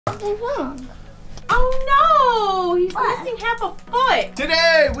something wrong. Oh no! He's missing half a foot.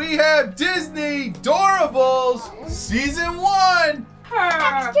 Today we have Disney Doorables Season 1.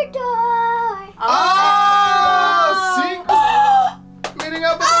 Extra door. Secret. Meeting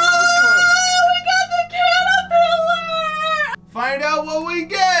up with the We got the caterpillar! Find out what we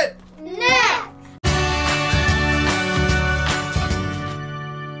get Next.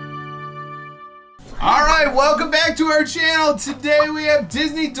 All right, welcome back to our channel. Today we have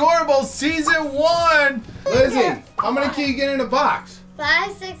Disney Doorables Season 1. Lizzie, how many can you get in a box?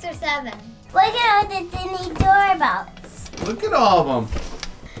 5, 6, or 7. Look at all the Disney Doorables. Look at all of them.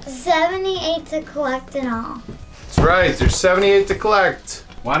 78 to collect in all. That's right, there's 78 to collect.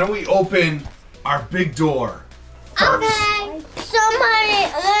 Why don't we open our big door first? Okay. Somebody,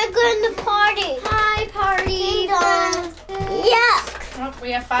 I'm going to party. Hi, party. Yuck. Oh,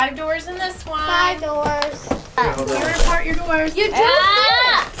 we have 5 doors in this one. 5 doors. Tear apart your doors. You do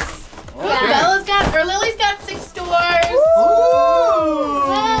this. Okay. Lily's got 6 doors.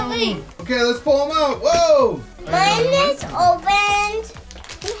 Ooh. Lily. Okay, let's pull them out. Whoa. Mine is opened.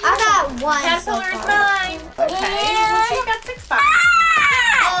 I got 1 Caterpillar so is far. mine. Okay. Well, she's got 6 boxes.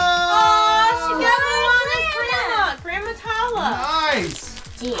 Oh, she got Grandma Tala. Nice.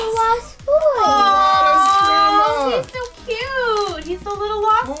 Yes. Lost boy. Moana's He's so cute. He's the little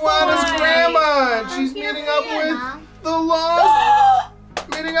lost boy. Moana's grandma. And she's meeting up with the lost.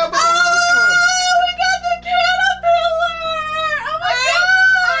 Meeting up with the lost one. We got the caterpillar. Oh my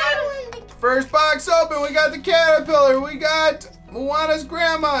God. First box open, we got the caterpillar. We got Moana's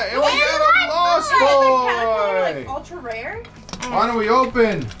grandma. And we got a lost Caterpillar, like boy. ultra rare. Why don't we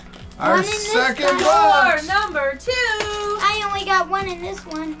open our One in this second one. Door box? number 2. I only got 1 in this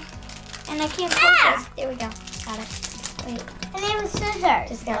one. And I can't focus. There we go. Got it. Wait. And it was scissors.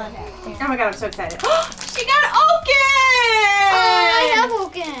 Just got it. There. Oh my God, I'm so excited. She got Oaken! Oh, I have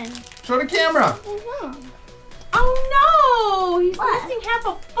Oaken. Show the camera. Oh no! He's What? missing half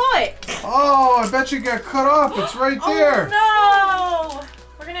a foot. Oh, I bet you got cut off. It's right there. Oh no!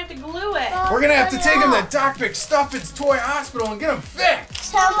 We're gonna have to glue it. We're gonna have to take him to Doc McStuffins Toy Hospital and get him fixed.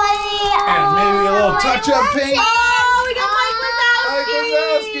 Somebody And maybe a little touch-up paint. Oh, we got Mike Mike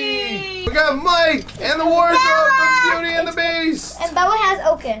Wazowski. Wazowski. We got Mike and the wardrobe from Beauty and the Beast. And Bella has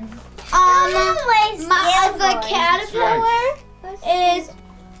Oaken. The caterpillar is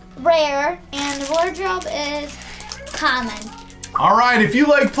rare and the wardrobe is common. All right, if you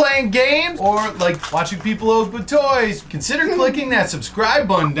like playing games or like watching people open toys, consider clicking that subscribe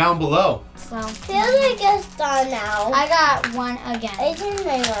button down below. So feels like it's done now. I got 1 again. It's in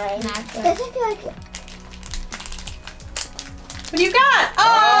my line. Not good. What do you got?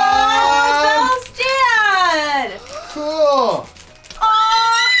 Oh, Belle's dad. Cool.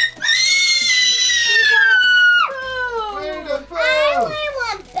 Oh, he got Pooh. I only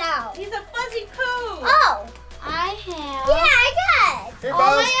want Belle. He's a fuzzy Pooh. Oh, I have. Yeah, I got it. Here, Oh,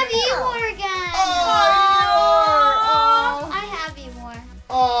 Belle's I have Eeyore again. Oh, I have Eeyore.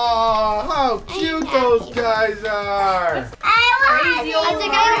 oh, how cute those guys are. Crazy old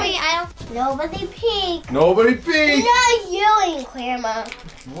Nobody peek. Nobody peek. Not you, Grandma.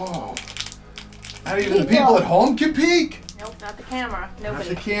 Whoa. Not even the people at home can peek. Nope, not the camera. Not Nobody.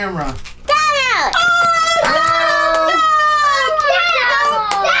 the camera. Donald! Oh!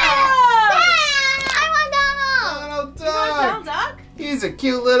 I want Donald! Donald Donald Duck. Duck? He's a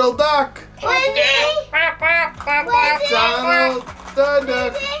cute little duck. Donald the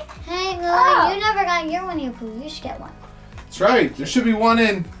duck. Hey, Lily, you never got your Winnie the Pooh. You should get one. That's right. There should be 1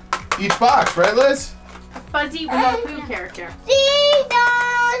 in each box, right, Liz? A fuzzy Winnie the Pooh character. Ding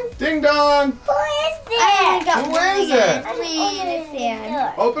dong! Ding dong. Who is there? I only got Who one is again. it? Please, it's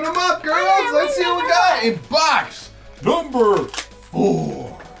there. Open them up, girls. Let's see what we got in box number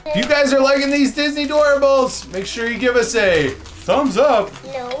 4. If you guys are liking these Disney Doorables, make sure you give us a thumbs up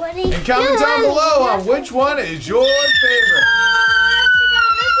Nobody. and comment down below on which one is your favorite.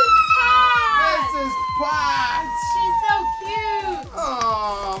 Mrs. Potts. She's so cute.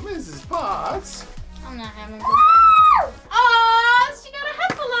 Oh, Mrs. Potts. I'm not having good. Oh, she got a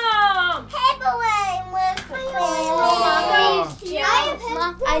heffalump.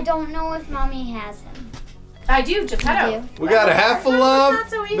 Mom, I don't know if Mommy has him. I do, Geppetto. We got a Heffalump,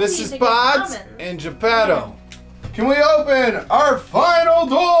 It's not so easy to Mrs. get Potts, commons. and Geppetto. Can we open our final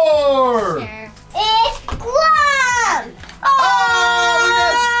door? Sure. It's Glum! Oh, we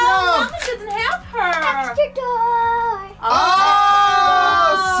got Scrump. Mama doesn't have her. Extra door!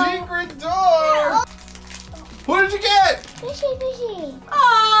 Oh, secret door. What did you get? Fishy, fishy.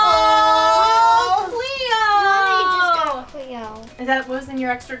 Oh, Mommy just got Cleo. Is that what was in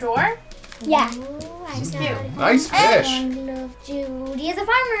your extra door? Yeah. She's cute. Nice fish. I love Judy is a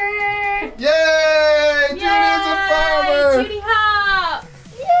farmer. Yay! Judy is a farmer. Judy Hop.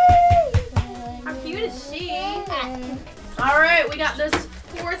 Yay! How cute is she? All right, we got this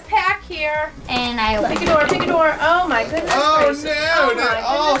 4th pack here. And I open Pick a door, pick a door. Oh my goodness gracious. No, Oh they my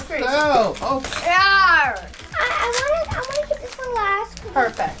all goodness gracious. fell. Oh, I want to get this one last.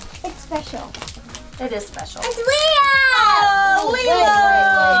 Perfect. It's special. It is special. It's Leo! Leo!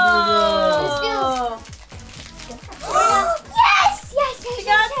 Yes! Yes! She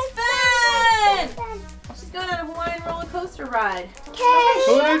got spun! She's going on a Hawaiian roller coaster ride. Okay.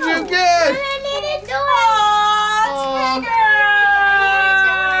 who did you get? I need a door. Oh,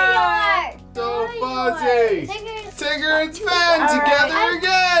 So fuzzy. Tigger and Sven together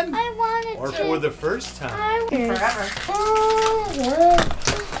again. I wanted Or to. for the first time. Forever.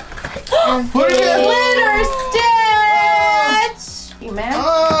 Who did you get? Glitter Stitch! You mad?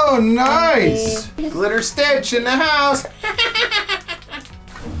 Oh, nice. Glitter Stitch in the house.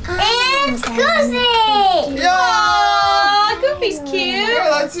 And Goosey! Yeah. Aw, Goofy's cute. Here,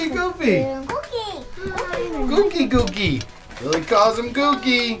 let's see Goofy. Cookie. Gookie. Lily calls him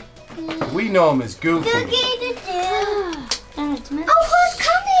Gookie. We know him as Goofy. Oh, who's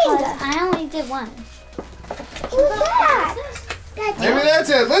coming? I only did one. Who's that? Maybe that's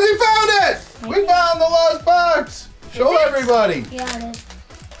it. Lizzie found it. We found the lost box. Show everybody. Yeah, it is.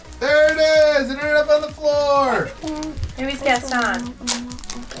 There it is. It ended up on the floor. Maybe it's Gaston.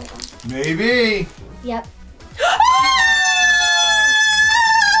 Maybe. Yep.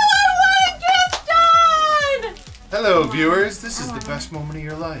 Hello, viewers. This is the best moment of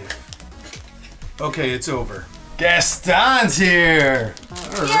your life. Okay, it's over. Gaston's here. All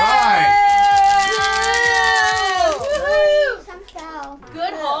right. Some fell.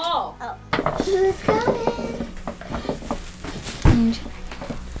 Good haul. Who's coming?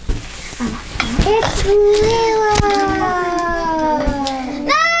 It's Lilo!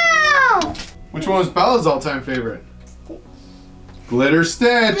 No! Which one was Bella's all-time favorite? Glitter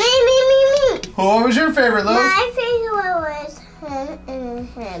Stitch. Me. What was your favorite, Liz? My favorite was him and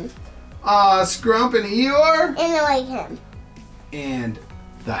him. Scrump and Eeyore. And I like him. And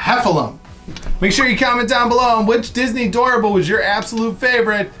the Heffalump. Make sure you comment down below on which Disney Doorable was your absolute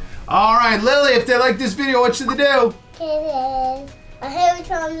favorite. All right, Lily, if they like this video, what should they do? Okay, I have a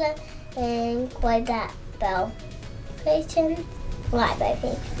thumbs up and click that bell. Question live, I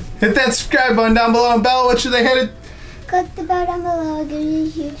think. Hit that subscribe button down below. And Bella, what should they hit it? Click the bell down below, give you a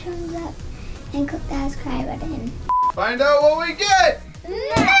huge thumbs up, and click that subscribe button. Find out what we get.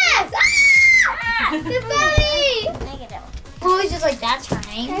 Yes! Good buddy! Oh, it's just like that's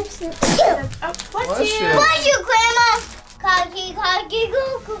funny. That's so cute. Oh, bless Bless you. you. Bless you, Grandma! Cocky,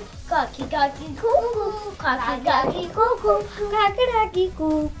 cuckoo. Cocky, cuckoo. Cocky,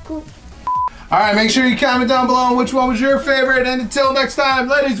 cuckoo. All right, make sure you comment down below on which one was your favorite. And until next time,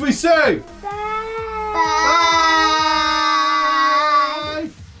 ladies, we say bye.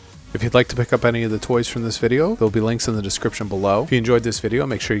 If you'd like to pick up any of the toys from this video, there'll be links in the description below. If you enjoyed this video,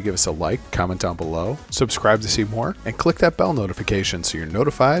 make sure you give us a like, comment down below, subscribe to see more, and click that bell notification so you're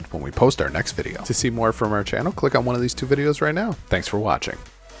notified when we post our next video. To see more from our channel, click on one of these 2 videos right now. Thanks for watching.